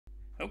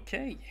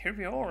Okay, here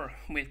we are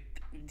with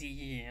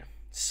the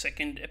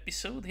second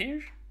episode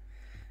here,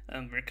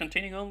 and we're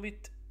continuing on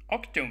with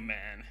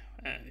Octoman.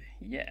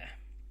 Yeah,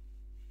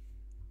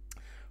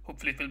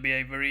 hopefully it will be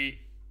a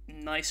very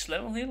nice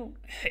level here.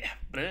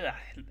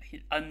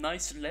 A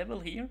nice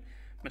level here,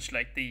 much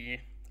like the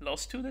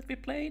last two that we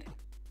played.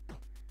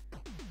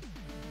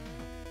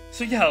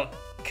 So yeah, I'll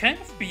kind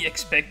of be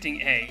expecting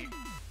a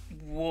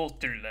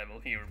water level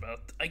here,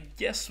 but I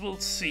guess we'll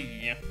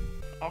see.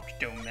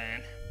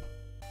 Octoman.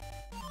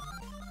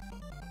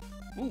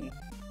 Ooh.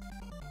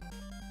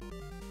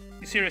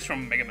 The series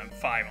from Mega Man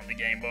 5 on the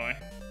Game Boy.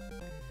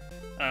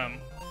 Yeah,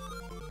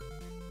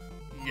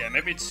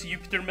 maybe it's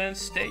Jupiter Man's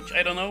stage,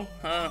 I don't know.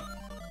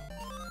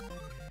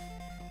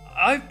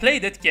 I've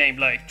played that game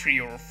like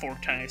 3 or 4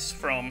 times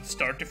from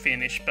start to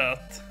finish,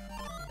 but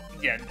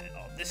yeah,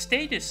 the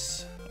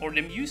stages, or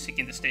the music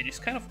in the stages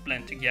kind of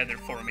blend together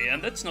for me,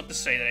 and that's not to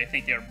say that I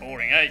think they are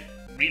boring. I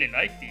really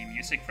like the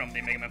music from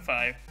the Mega Man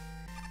 5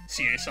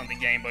 series on the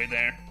Game Boy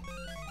there.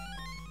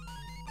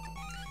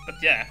 But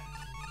yeah,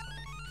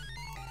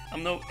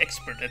 I'm no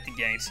expert at the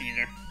games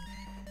either.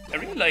 I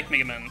really like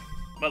Mega Man.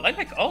 Well, I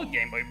like all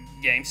Game Boy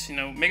games, you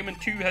know. Mega Man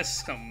 2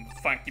 has some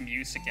funky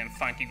music and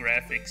funky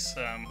graphics,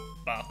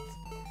 but,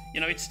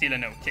 you know, it's still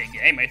an okay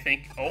game, I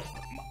think. Oh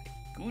my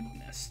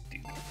goodness,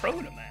 dude.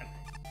 Proto Man.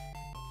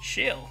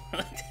 Chill.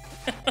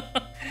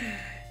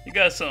 You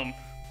got some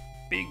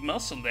big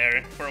muscle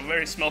there for a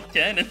very small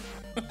cannon.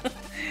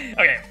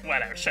 Okay,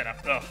 whatever, shut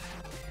up. Oh.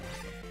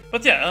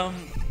 But yeah,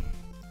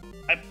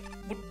 I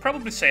would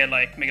probably say I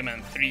like Mega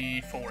Man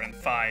 3, 4, and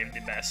 5 the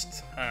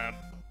best.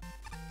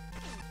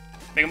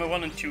 Mega Man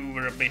 1 and 2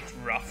 were a bit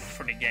rough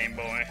for the Game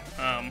Boy.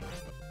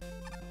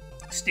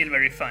 Still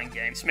very fun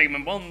games. Mega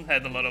Man 1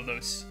 had a lot of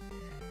those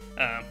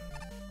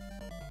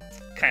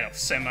kind of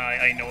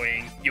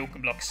semi-annoying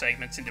Yoko Block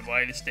segments in the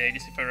Wily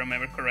stages, if I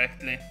remember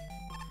correctly.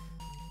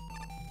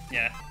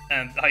 Yeah,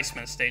 and the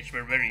Iceman stage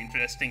were very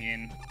interesting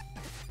in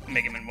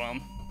Mega Man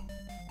 1.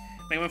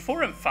 Mega Man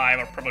 4 and 5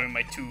 are probably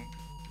my two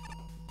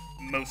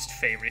most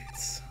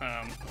favorites.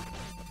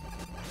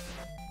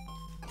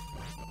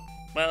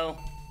 Well,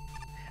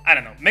 I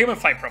don't know. Mega Man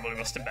 5 probably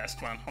was the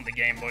best one on the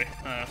Game Boy.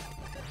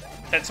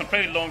 Had some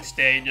pretty long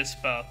stages,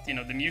 but you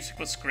know, the music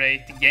was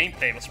great, the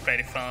gameplay was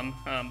pretty fun.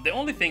 The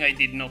only thing I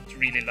did not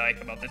really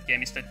like about that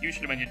game is that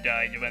usually when you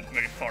died you went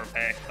very far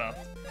back, but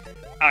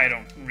I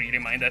don't really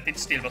mind that. It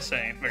still was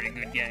a very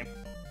good game.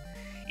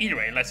 Either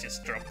way, let's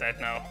just drop that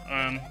now.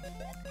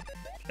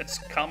 Let's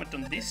comment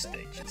on this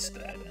stage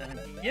instead.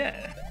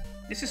 Yeah,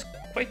 this is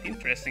quite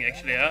interesting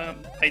actually.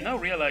 I now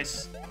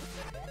realize,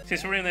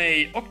 since we're in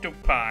a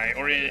octopi,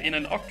 or in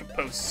an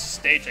octopus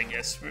stage,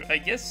 I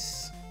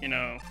guess, you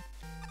know,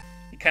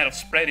 he kind of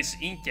spread his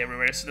ink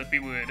everywhere so that we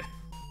would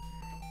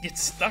get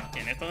stuck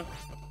in it, huh?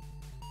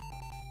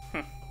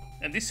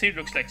 And this here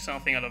looks like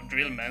something out of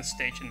Drill Man's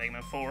stage in Mega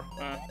Man 4.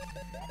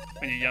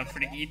 When you jump for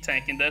the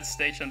E-tank in that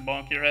stage and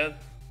bonk your head.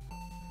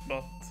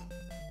 But,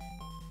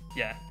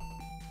 yeah.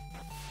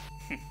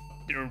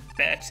 There are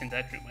bats in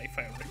that room, if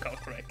I recall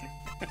correctly.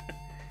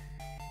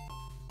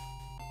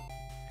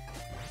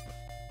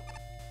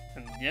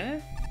 And yeah,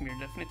 we're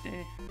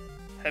definitely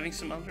having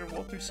some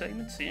underwater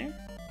segments here.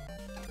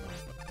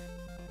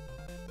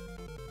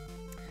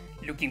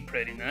 Looking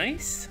pretty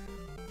nice.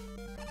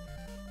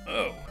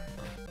 Oh.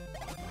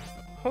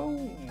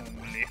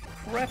 Holy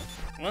crap.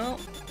 Well,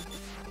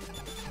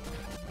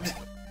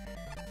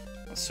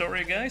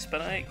 sorry guys,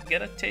 but I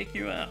gotta take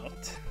you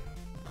out.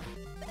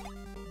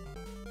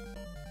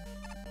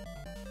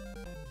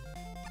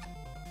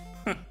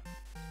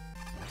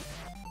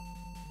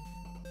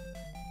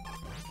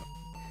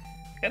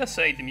 Gotta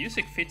say, the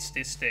music fits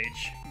this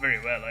stage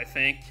very well, I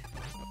think.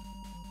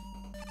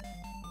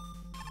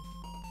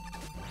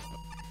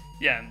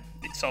 Yeah, and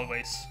it's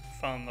always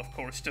fun, of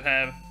course, to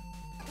have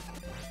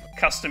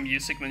custom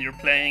music when you're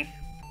playing.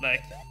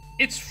 Like,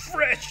 it's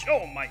fresh!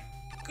 Oh my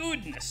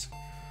goodness!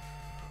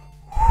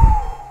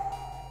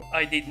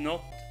 I did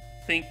not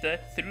think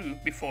that through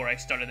before I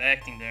started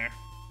acting there.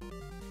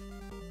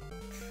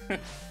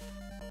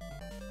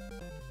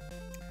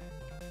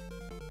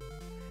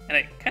 And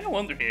I kind of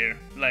wonder here,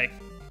 like,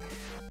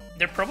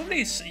 there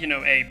probably is, you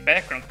know, a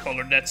background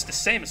color that's the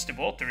same as the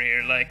water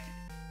here, like,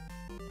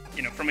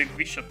 you know, from a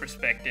visual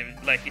perspective,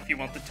 like if you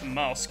wanted to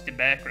mask the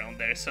background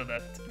there so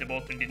that the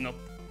water did not,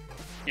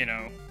 you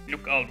know,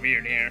 look all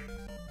weird here.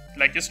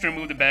 Like, just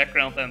remove the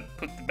background and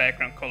put the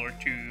background color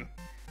to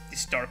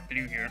this dark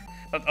blue here.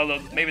 But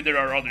although maybe there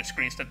are other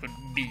screens that would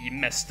be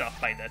messed up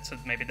by that, so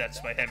maybe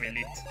that's why Heavy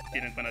Lit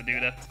didn't want to do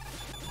that.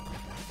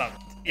 But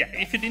yeah,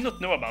 if you did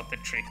not know about the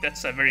trick,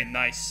 that's a very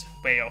nice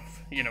way of,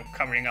 you know,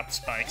 covering up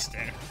spikes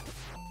there.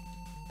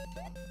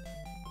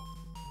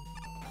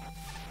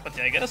 But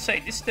yeah, I gotta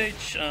say, this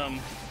stage,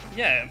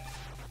 yeah,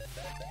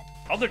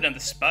 other than the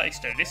spikes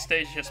there, this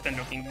stage has been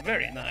looking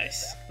very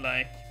nice.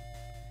 Like,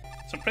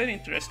 some pretty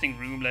interesting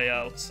room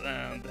layouts,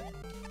 and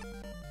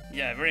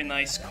yeah, very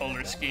nice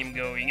color scheme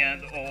going,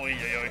 and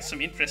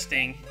some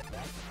interesting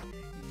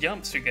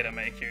jumps you gotta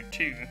make here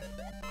too.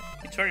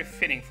 It's very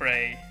fitting for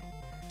a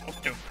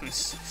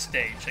octopus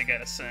stage, I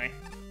gotta say.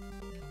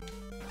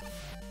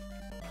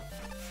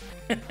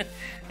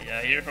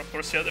 Yeah, here of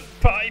course you have the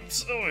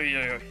pipes. Oh,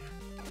 yeah.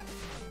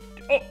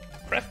 Oh,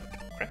 crap.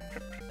 I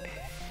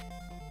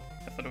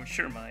thought for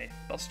sure my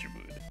buster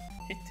would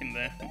hit him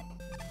there.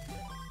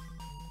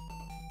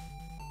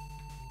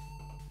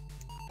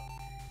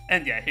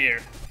 And yeah,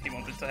 here he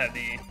wanted to have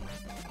the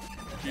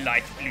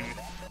light blue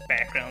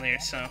background here,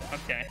 so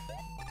okay.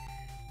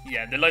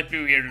 Yeah, the light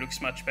blue here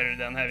looks much better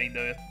than having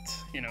that,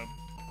 you know,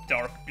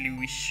 dark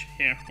bluish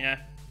here, yeah.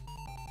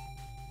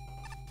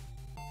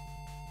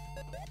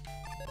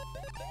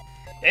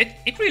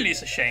 It really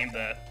is a shame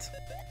that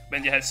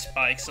when you have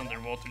spikes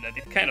underwater that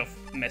it kind of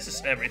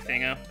messes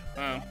everything up,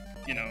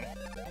 you know,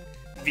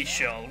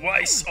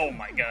 visual-wise. Oh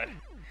my god.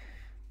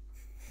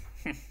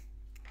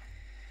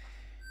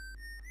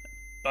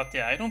 But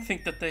yeah, I don't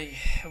think that they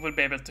will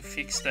be able to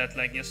fix that,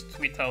 like, just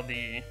with how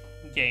the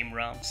game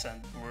runs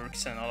and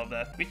works and all of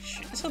that,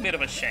 which is a bit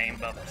of a shame,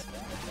 but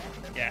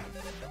yeah.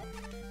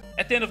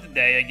 At the end of the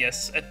day, I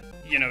guess,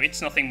 you know,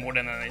 it's nothing more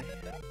than an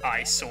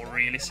eyesore,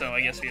 really, so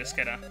I guess we just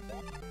gotta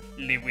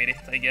live with it,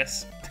 I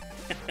guess.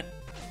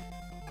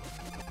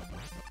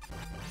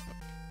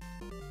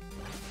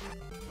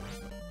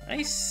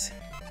 Nice.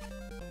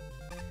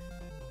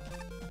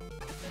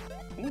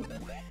 Ooh.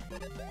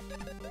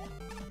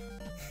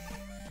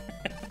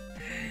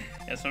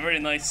 Yeah, some very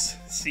nice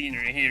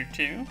scenery here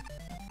too.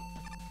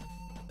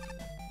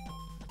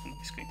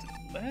 Just going to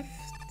the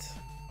left.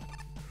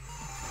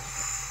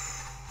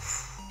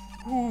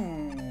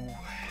 Ooh.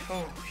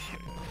 Oh,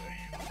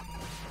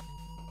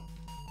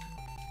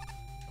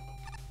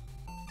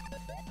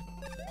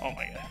 oh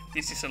my god,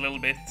 this is a little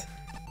bit.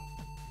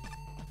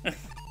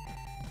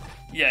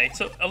 Yeah,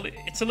 it's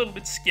a little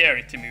bit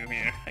scary to move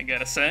here, I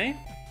gotta say.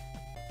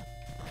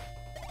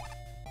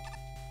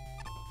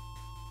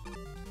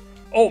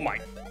 Oh my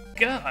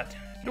god,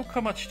 look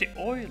how much the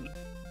oil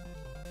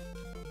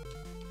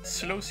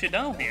slows you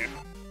down here.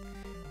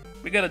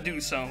 We gotta do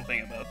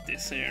something about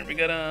this here. We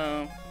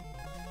gotta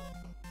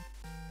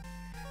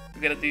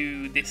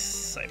do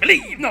this, I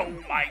believe. No,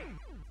 my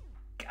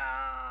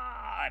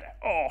god.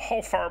 Oh,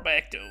 how far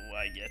back do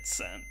I get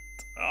sent?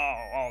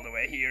 Oh, all the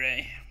way here,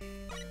 eh?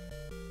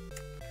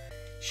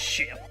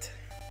 Shit.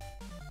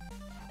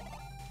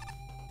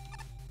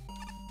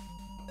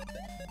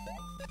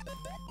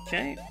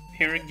 Okay,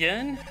 here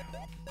again.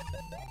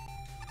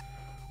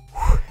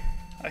 Whew.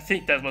 I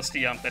think that was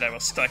the jump that I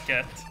was stuck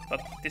at,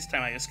 but this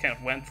time I just kind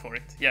of went for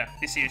it. Yeah,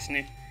 this is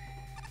new.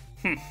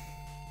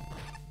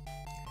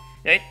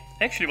 Yeah, it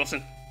actually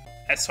wasn't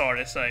as hard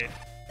as I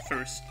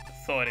first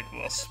thought it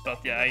was,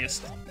 but yeah, I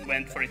just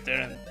went for it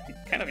there and it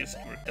kind of just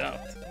worked out.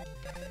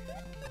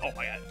 Oh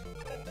my god.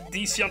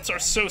 These jumps are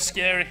so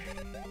scary.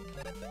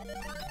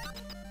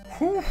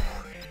 Whew.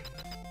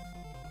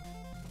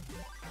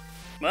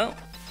 Well,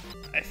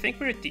 I think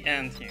we're at the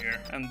end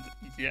here, and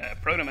yeah,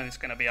 Proto Man is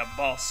gonna be a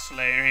boss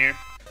slayer here.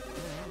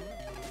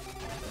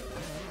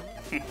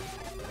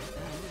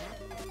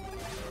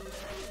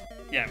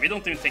 Yeah, we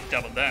don't even take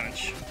double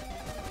damage.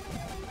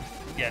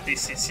 Yeah,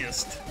 this is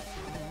just...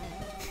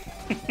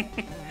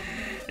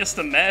 just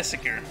a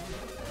massacre.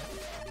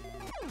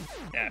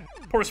 Yeah,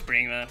 poor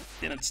Spring, man.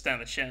 Didn't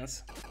stand a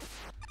chance.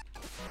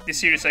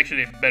 This here is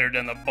actually better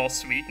than a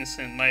boss weakness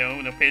in my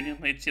own opinion.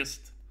 It's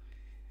just...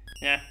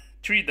 yeah,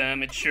 3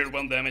 damage, sure,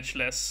 1 damage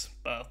less,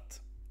 but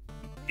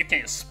you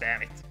can just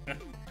spam it.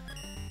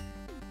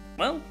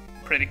 Well,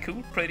 pretty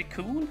cool, pretty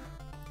cool.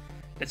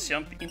 Let's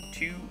jump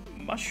into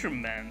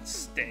Mushroom Man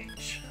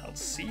stage. I'll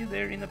see you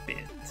there in a bit.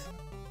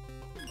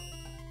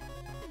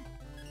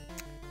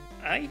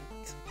 Right.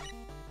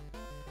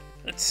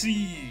 Let's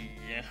see.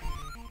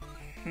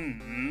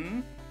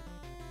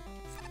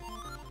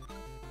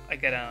 I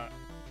gotta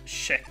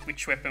check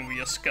which weapon we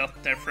just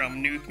got there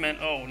from Nuke Man.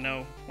 Oh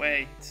no,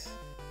 wait.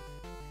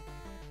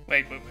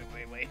 Wait.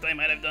 I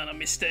might have done a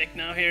mistake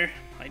now here.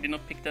 I did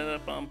not pick that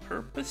up on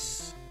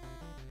purpose.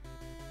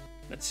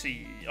 Let's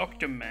see.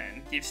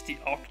 Octoman gives the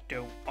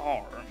Octo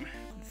Arm.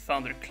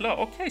 Thunder Claw.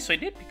 Okay, so I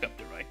did pick up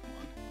the right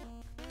one.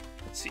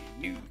 Let's see.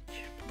 Nuke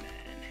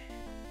Man.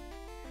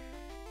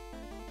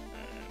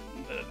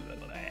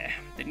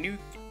 The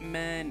Nuke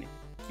Man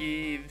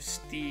gives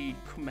the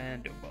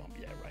Commando Bomb.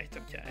 Yeah, right,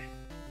 okay.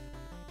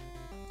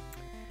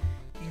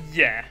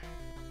 Yeah.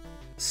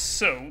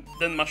 So,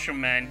 then Mushroom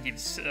Man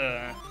gives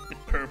the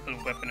purple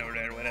weapon over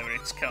there, whatever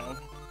it's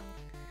called.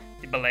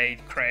 The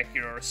Blade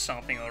Cracker or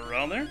something or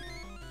other.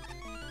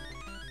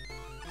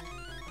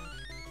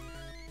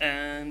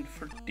 And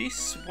for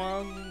this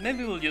one,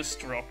 maybe we'll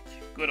just rock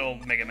good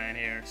old Mega Man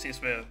here,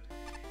 since we're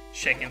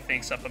shaking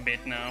things up a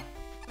bit now.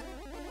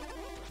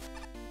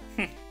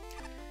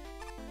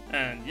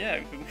 And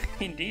yeah,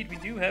 indeed we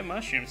do have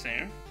mushrooms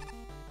here.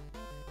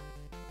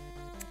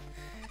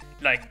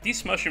 Like,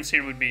 these mushrooms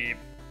here would be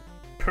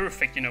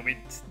perfect, you know, with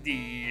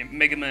the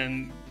Mega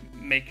Man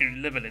Maker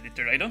level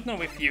editor. I don't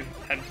know if you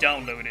have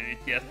downloaded it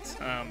yet,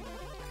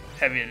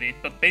 Heavy Elite,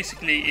 but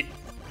basically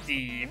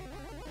the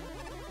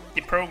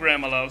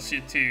program allows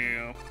you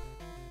to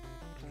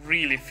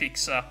really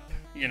fix up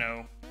you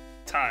know,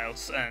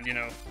 tiles and, you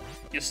know,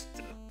 just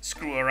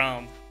screw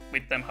around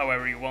with them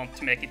however you want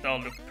to make it all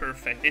look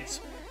perfect. It's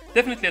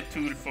definitely a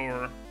tool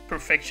for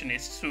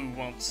perfectionists who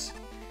wants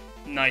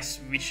nice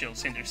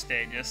visuals in their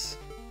stages.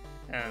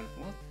 And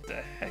what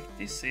the heck,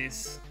 this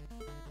is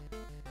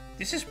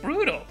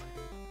brutal.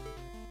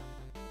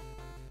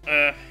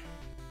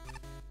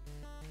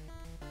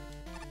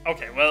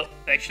 Okay, well,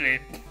 actually,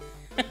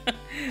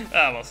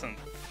 that wasn't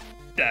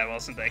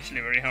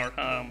actually very hard.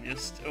 I'm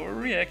just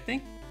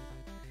overreacting.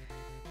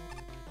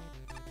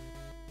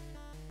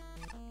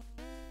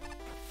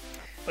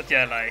 But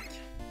yeah, like,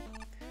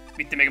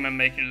 with the Mega Man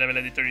Maker level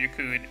editor, you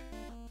could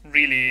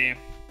really,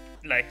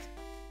 like,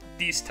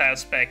 these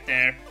tiles back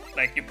there,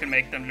 like, you can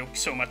make them look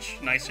so much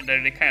nicer.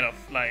 They kind of,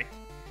 like,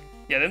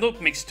 yeah, they don't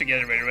mix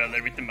together very well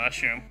there with the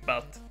mushroom,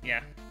 but,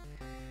 yeah.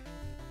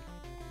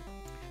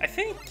 I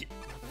think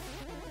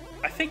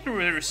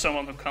there was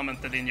someone who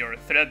commented in your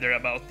thread there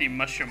about the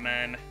Mushroom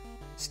Man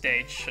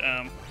stage,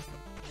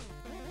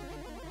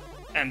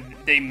 and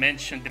they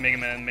mentioned the Mega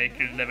Man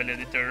Maker level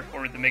editor,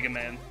 or the Mega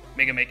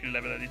Maker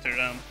level editor,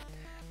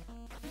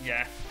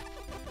 yeah.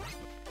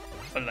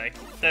 But like,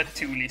 that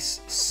tool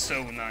is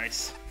so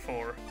nice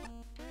for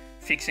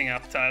fixing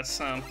up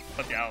tiles,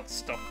 but yeah,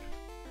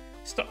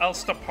 I'll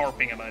stop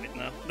harping about it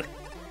now.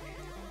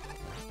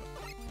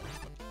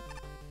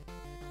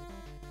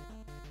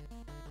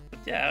 But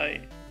yeah,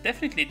 I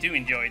definitely do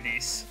enjoy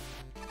these.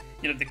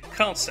 You know, the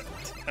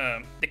concept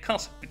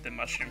with the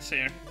mushrooms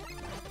here.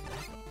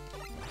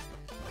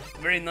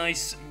 Very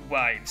nice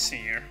vibes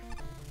here.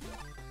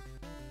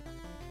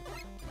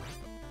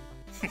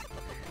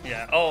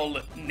 Yeah, all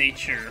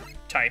nature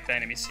type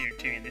enemies here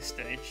too in this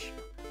stage.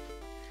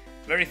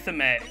 Very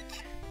thematic.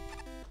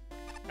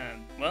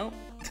 And, well,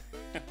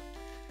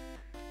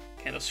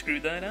 kind of screw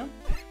that up.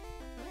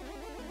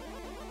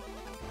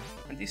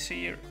 And this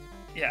here,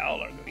 yeah,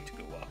 all are going to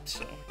go up,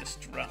 so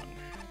just run.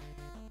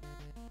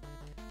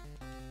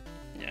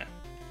 Yeah.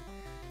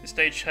 The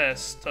stage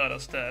has taught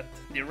us that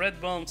the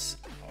red ones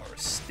are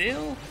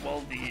still,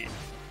 while the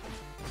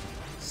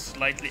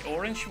slightly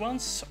orange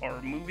ones are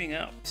moving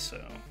up,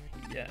 so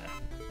yeah.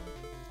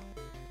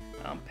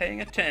 I'm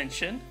paying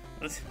attention.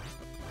 Are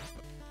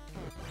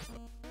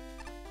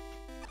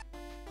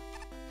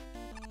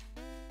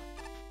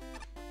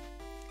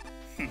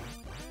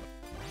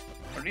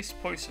these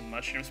poison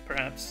mushrooms,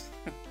 perhaps?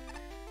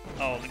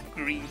 Oh, the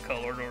green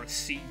colored or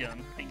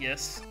cyan, I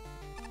guess.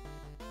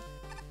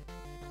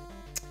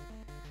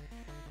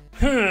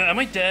 Am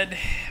I dead?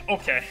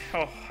 Okay.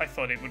 Oh, I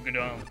thought it would go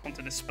down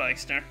onto the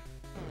spikes there.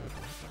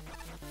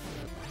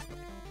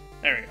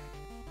 There we go.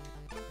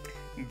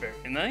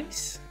 Very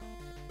nice.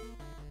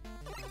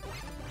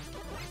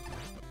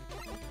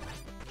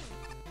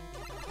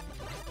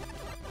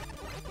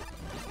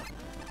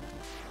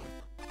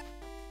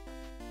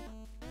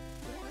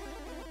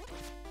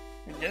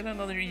 And yet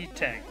another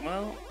E-tank.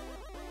 Well,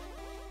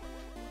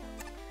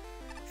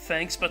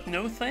 thanks but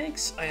no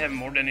thanks. I have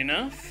more than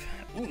enough.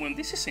 Oh, and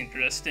this is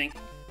interesting.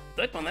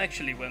 That one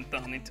actually went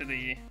down into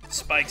the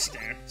spikes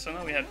there. So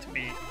now we have to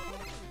be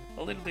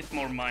a little bit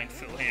more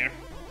mindful here.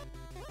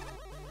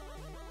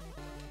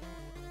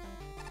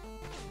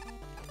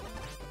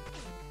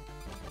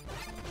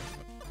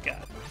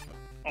 God.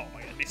 Oh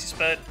my god, this is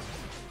bad.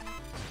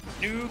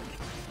 Nuke.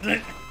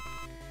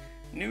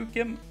 Nuke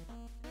him.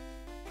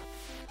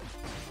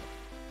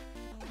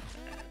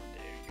 And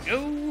there you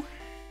go.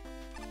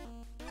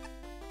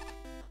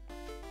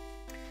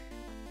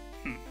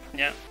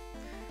 Yeah.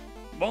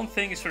 One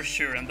thing is for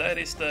sure, and that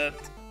is that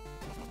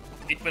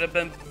it would have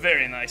been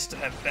very nice to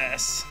have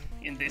Bass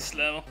in this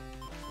level.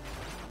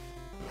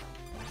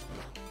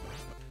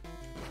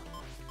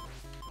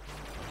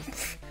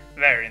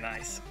 Very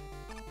nice.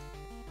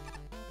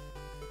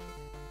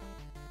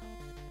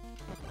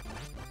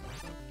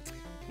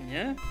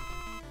 Yeah.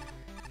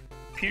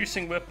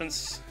 Piercing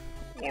weapons,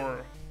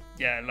 or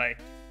yeah, like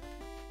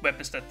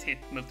weapons that hit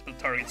multiple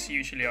targets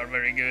usually are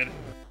very good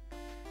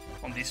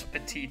on these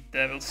petite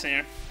devils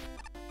here.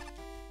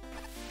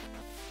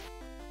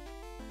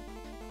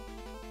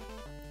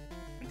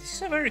 And this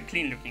is a very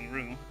clean looking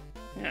room.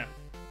 Yeah.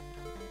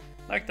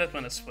 Like that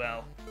one as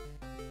well.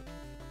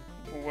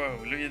 Whoa,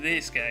 look at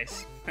these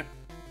guys.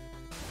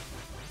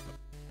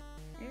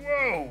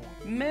 Whoa,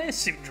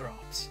 massive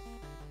drops.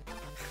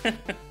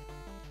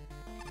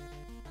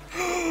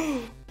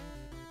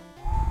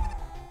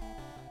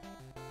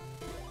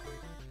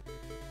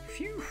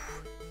 Phew.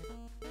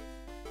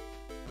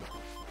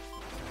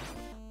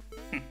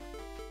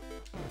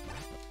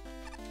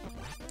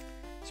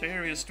 So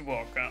here we just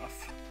walk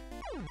off.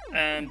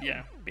 And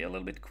yeah, be a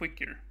little bit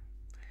quicker.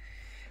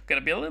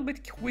 Gotta be a little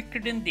bit quicker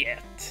than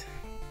that.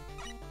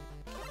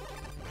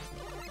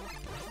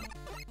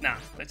 Now,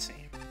 let's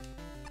see.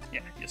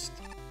 Yeah, just...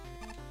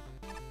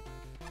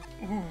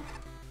 Ooh.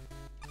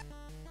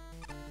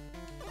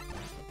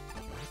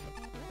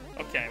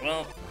 Okay,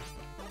 well...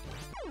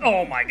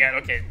 Oh my god,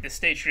 okay, the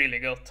stage really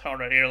got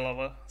harder here all of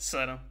a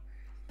sudden.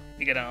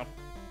 You gotta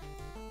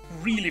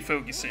really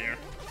focus here.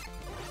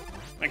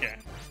 Okay.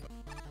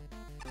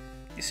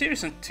 This here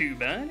isn't too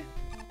bad.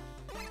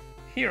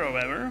 Here,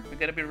 however, we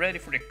gotta be ready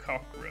for the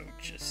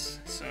cockroaches.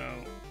 So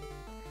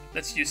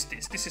let's use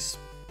this. This is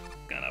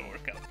gonna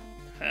work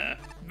out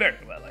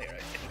very well here,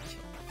 I think.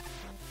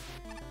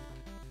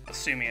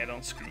 Assuming I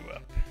don't screw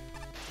up.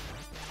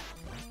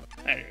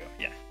 There you go,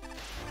 yeah.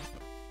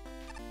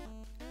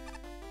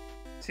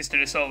 Since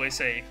there is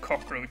always a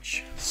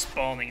cockroach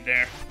spawning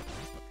there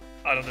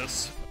out of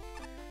those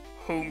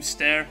homes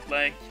there,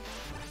 like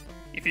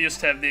if you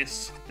just have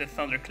this, the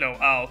thunderclaw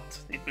out,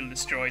 it will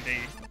destroy the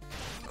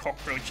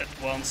cockroach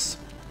at once.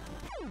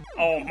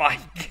 Oh my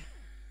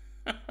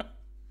god.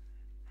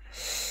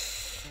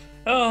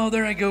 Oh,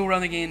 there I go,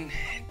 running in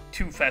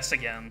too fast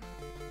again.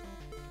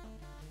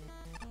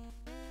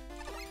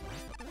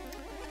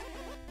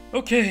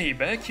 Okay,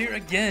 back here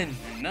again.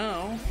 And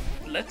now,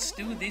 let's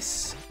do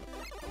this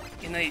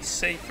in a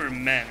safer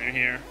manner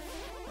here.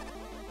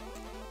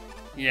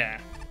 Yeah.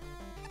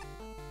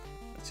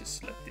 Let's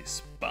just let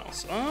this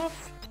bounce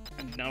off.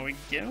 And now we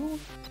go.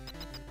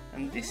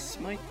 And this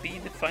might be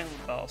the final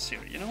boss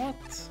here. You know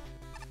what?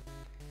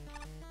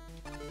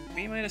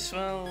 We might as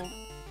well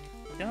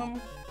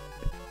jump,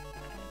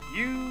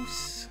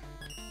 use,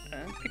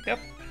 and pick up.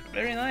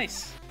 Very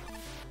nice.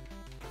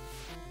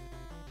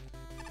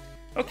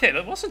 Okay,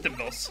 that wasn't the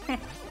boss.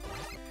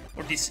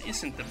 Or this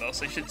isn't the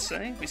boss, I should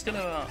say. We still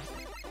have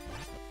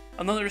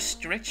another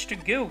stretch to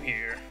go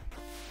here.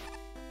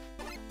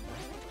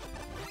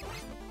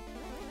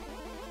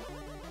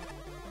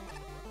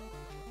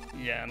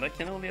 Yeah, and I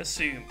can only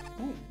assume...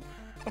 Ooh.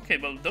 Okay,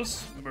 well,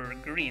 those were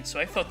green, so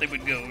I thought they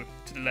would go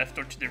to the left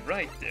or to the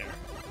right there.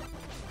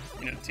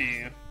 You know,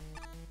 to...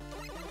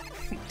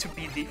 to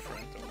be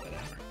different or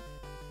whatever.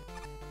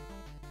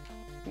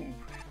 Ooh.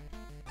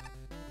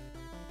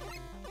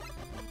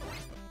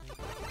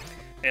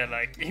 Yeah,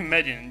 like,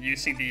 imagine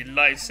using the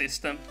live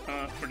system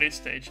for this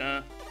stage,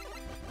 I've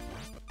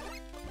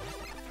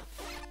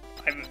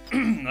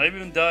I've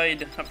even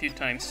died a few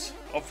times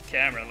off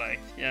camera, like,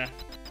 yeah.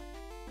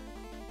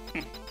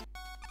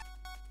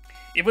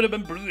 It would have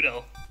been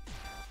brutal.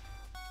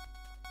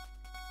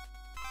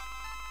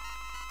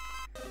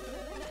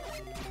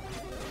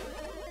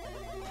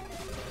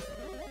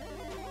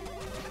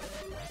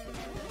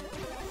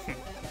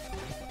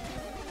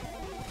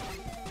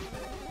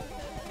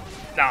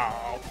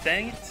 No,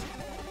 dang it.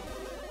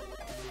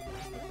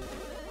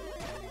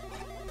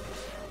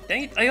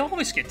 Dang it, I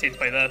always get hit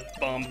by that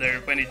bomb there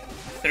when it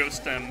throws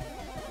them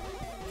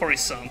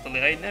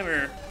horizontally. I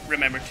never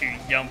remember to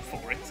jump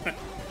for it.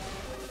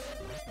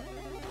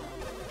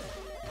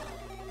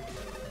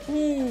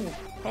 Ooh,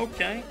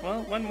 okay,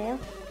 well, one more.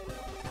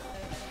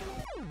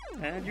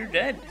 And you're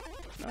dead.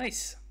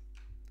 Nice.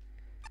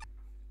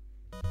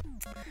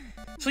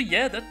 So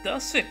yeah, that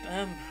does it.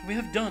 We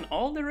have done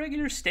all the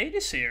regular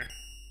stages here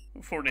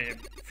for the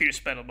Fierce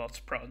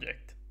BattleBots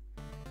project.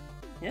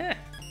 Yeah,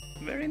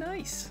 very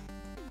nice.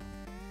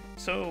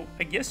 So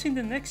I guess in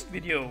the next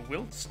video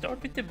we'll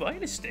start with the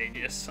Wily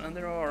stages, and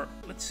there are,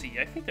 let's see,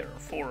 I think there are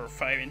 4 or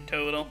 5 in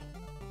total.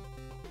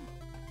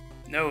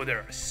 No, there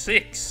are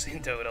 6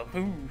 in total.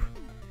 Ooh.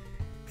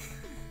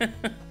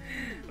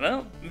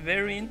 Well,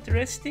 very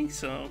interesting.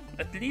 So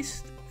at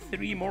least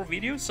 3 more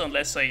videos,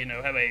 unless I, you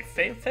know, have a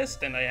fail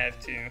fest and I have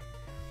to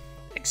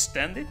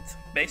extend it,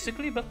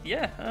 basically. But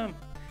yeah,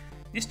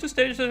 these 2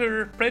 stages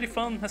are pretty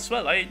fun as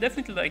well. I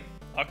definitely like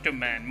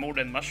Octoman more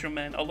than Mushroom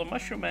Man, although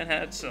Mushroom Man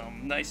had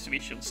some nice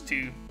visuals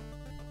too,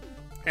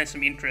 and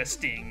some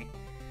interesting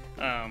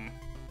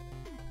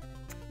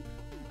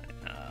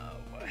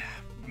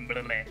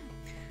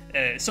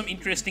some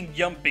interesting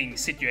jumping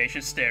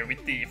situations there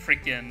with the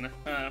freaking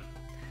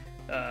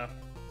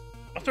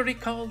what are they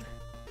called?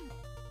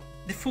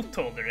 The foot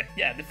holder.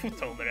 Yeah, the foot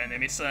holder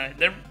enemies.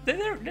 There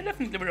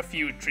definitely were a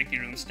few tricky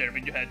rooms there,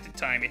 but you had to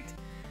time it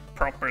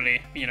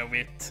properly, you know,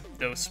 with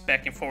those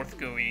back and forth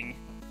going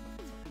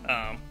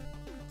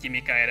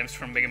gimmick items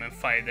from Mega Man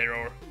 5 there,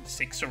 or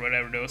 6 or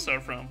whatever those are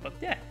from. But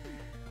yeah,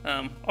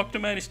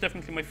 Octoman is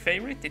definitely my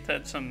favorite. It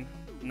had some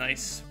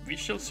nice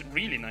visuals,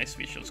 really nice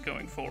visuals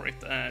going for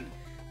it, and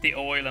the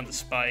oil and the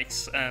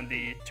spikes and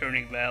the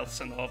turning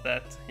valves and all of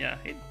that. Yeah,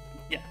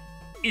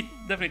 it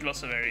definitely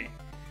was a very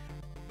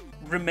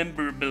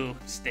rememberable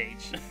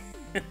stage.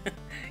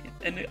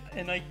 an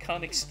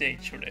iconic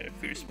stage for the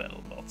Fierce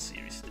BattleBots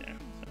series there.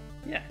 So,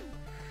 yeah,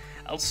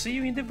 I'll see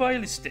you in the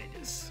Wily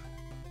stages.